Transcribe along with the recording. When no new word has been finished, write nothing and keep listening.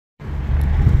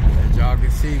Y'all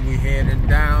can see we heading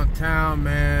downtown,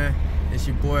 man. It's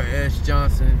your boy S.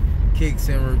 Johnson, Kicks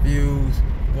and Reviews.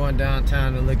 Going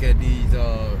downtown to look at these,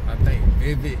 I think,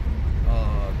 Vivid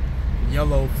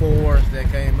yellow Fords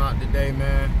that came out today,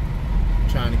 man.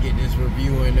 Trying to get this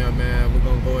review in there, man. We're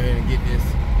gonna go ahead and get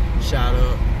this shot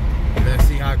up. Let's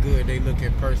see how good they look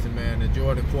in person, man. The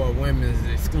Jordan 4 women's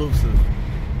exclusive.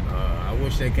 I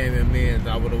wish they came in men's.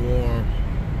 I would have worn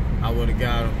them. I would have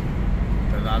got them.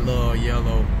 Because I love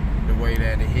yellow the way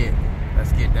that it hit.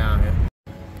 Let's get down here.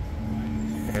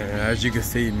 And as you can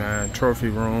see, man, trophy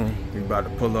room. We about to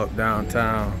pull up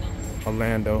downtown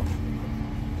Orlando.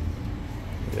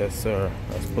 Yes, sir.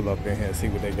 Let's pull up in here and see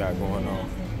what they got going on.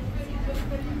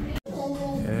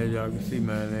 And as y'all can see,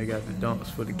 man, they got the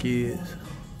dunks for the kids.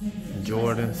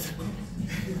 Jordans.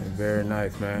 Very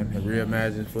nice, man. And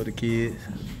reimagined for the kids.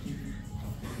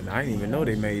 And I didn't even know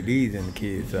they made these in the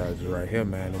kids' sizes right here,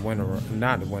 man. The winter,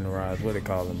 not the winterized, what they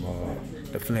call them,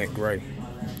 the Flint Gray.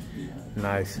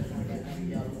 Nice.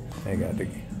 They got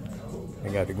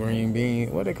the green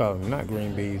bean, what they call them? Not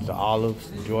green beans, the olives,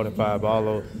 the Jordan 5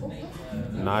 olives.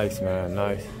 Nice, man,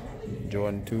 nice.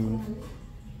 Jordan 2.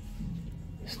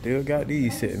 Still got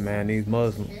these sitting, man. These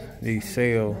Muslims, these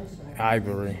sail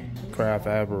ivory, craft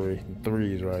ivory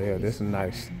 3s right here. This is a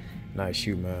nice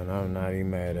shoe, man. I'm not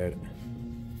even mad at it.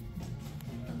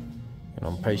 And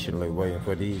I'm patiently waiting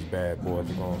for these bad boys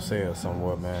to go on sale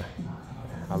somewhere, man.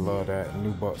 I love that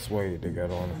new buck suede they got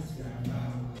on them.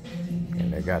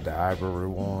 And they got the ivory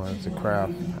ones, the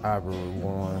craft ivory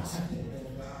ones.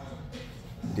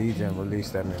 These didn't release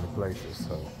that many places,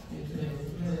 so.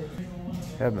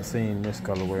 Haven't seen this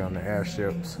colorway on the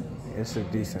airships. It's a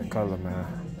decent color, man.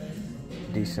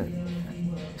 Decent,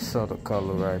 subtle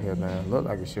color right here, man. Look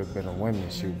like it should have been a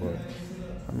women's shoe, but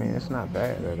I mean, it's not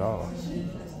bad at all.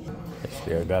 They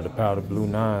still got the powder blue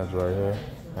 9s right here.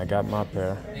 I got my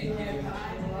pair.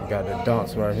 Got the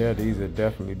dunks right here. These are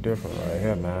definitely different right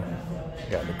here, man.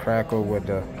 Got the crackle with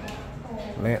the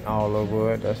lint all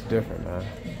over it. That's different, man.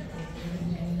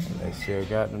 And they still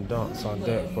got them dunks on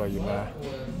deck for you, man.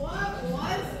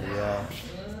 Yeah.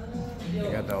 You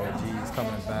got the OGs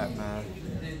coming back, man.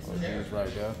 OGs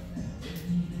right there.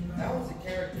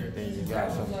 Then you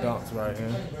got some dunks right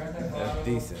here. That's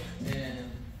decent.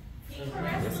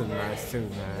 This is nice too,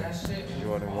 man.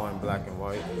 Jordan 1 black and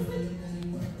white.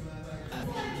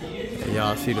 And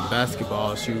y'all see the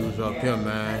basketball shoes up here,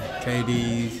 man.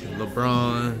 KD's,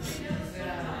 LeBron's.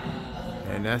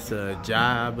 And that's a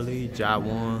Jai, I believe. Jai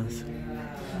 1s.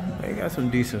 They got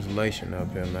some decent insulation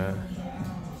up here, man.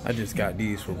 I just got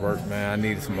these for work, man. I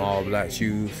needed some all black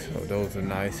shoes, so those are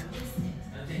nice.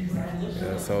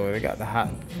 Yeah, so they got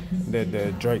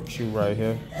the Drake shoe right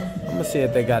here. I'm gonna see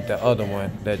if they got the other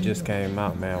one that just came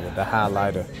out, man, with the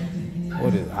highlighter.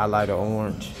 What is it? Highlighter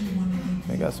orange.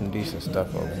 They got some decent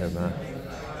stuff over here, man.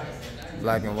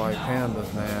 Black and white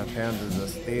Pandas, man. Pandas are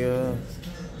still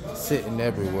sitting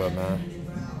everywhere, man.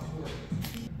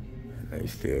 They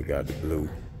still got the blue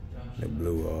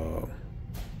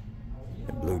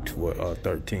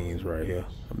 13s right here.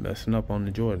 I'm messing up on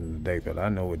the Jordan today, but I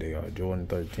know what they are. Jordan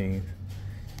 13s,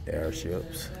 the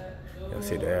airships. You'll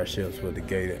see the airships with the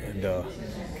gator and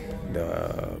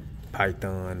the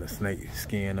python, the snake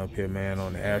skin up here, man,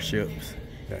 on the airships.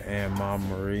 The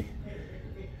Anne-Marie,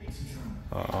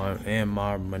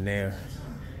 Anne-Marie,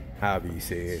 however you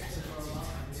say it.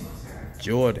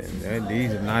 Jordan, man,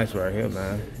 these are nice right here,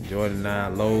 man. Jordan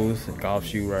 9 lows, golf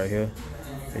shoe right here.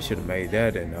 They should have made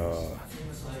that in the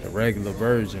regular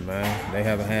version, man. They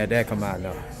haven't had that come out in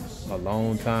a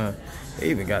long time.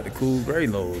 They even got the cool gray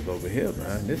lows over here,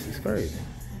 man. This is crazy.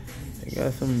 They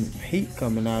got some heat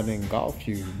coming out in golf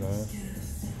shoes, man.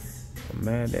 I'm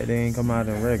mad that they ain't come out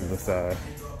in regular size.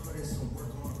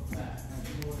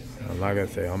 Like I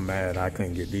said, I'm mad I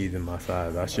couldn't get these in my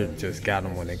size. I should have just got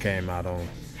them when they came out on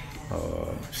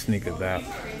Sneakers app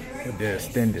with the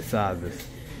extended sizes.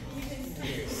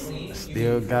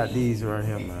 Still got these right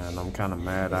here, man. I'm kind of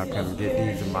mad I couldn't get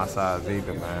these in my size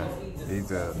either, man.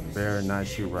 These are very nice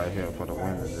shoe right here for the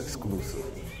women's exclusive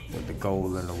with the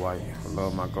gold and the white. I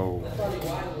love my gold.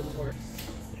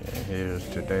 Yeah, here's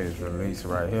today's release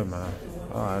right here, man.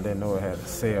 Oh, I didn't know it had a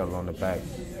sale on the back.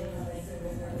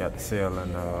 Got the sale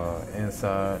in the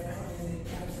inside.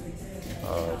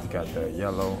 It's got the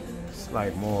yellow. It's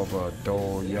like more of a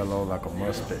dull yellow, like a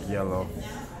mustard yellow.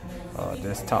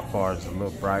 This top part is a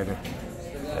little brighter.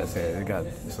 That's it. It got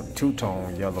some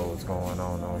two-tone yellows going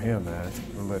on here, man. It's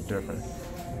a little different.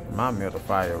 Remind me of the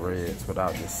fire reds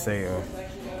without the sail.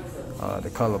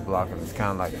 The color blocking is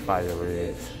kind of like the fire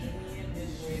reds.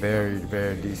 Very,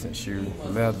 very decent shoe.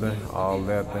 Leather, all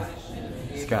leather.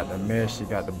 It's got the mesh. You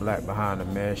got the black behind the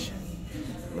mesh.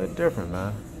 a little different,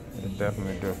 man. It's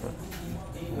definitely different.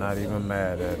 Not even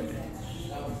mad at it.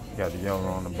 Got the yellow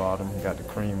on the bottom, got the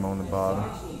cream on the bottom.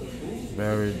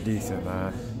 Very decent,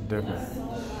 man. Different.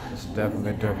 It's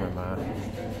definitely different,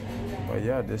 man. But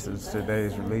yeah, this is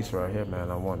today's release right here, man.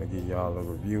 I want to give y'all a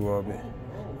review of it.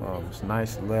 It's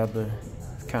nice leather.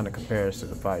 It kind of compares to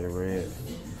the Fire Red.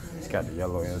 It's got the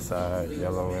yellow inside,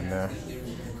 yellow in there.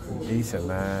 Decent,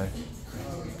 man.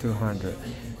 200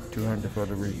 for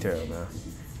the retail, man.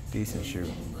 Decent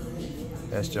shoe.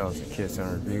 That's Johnson Kits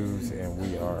and Reviews, and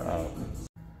we are out.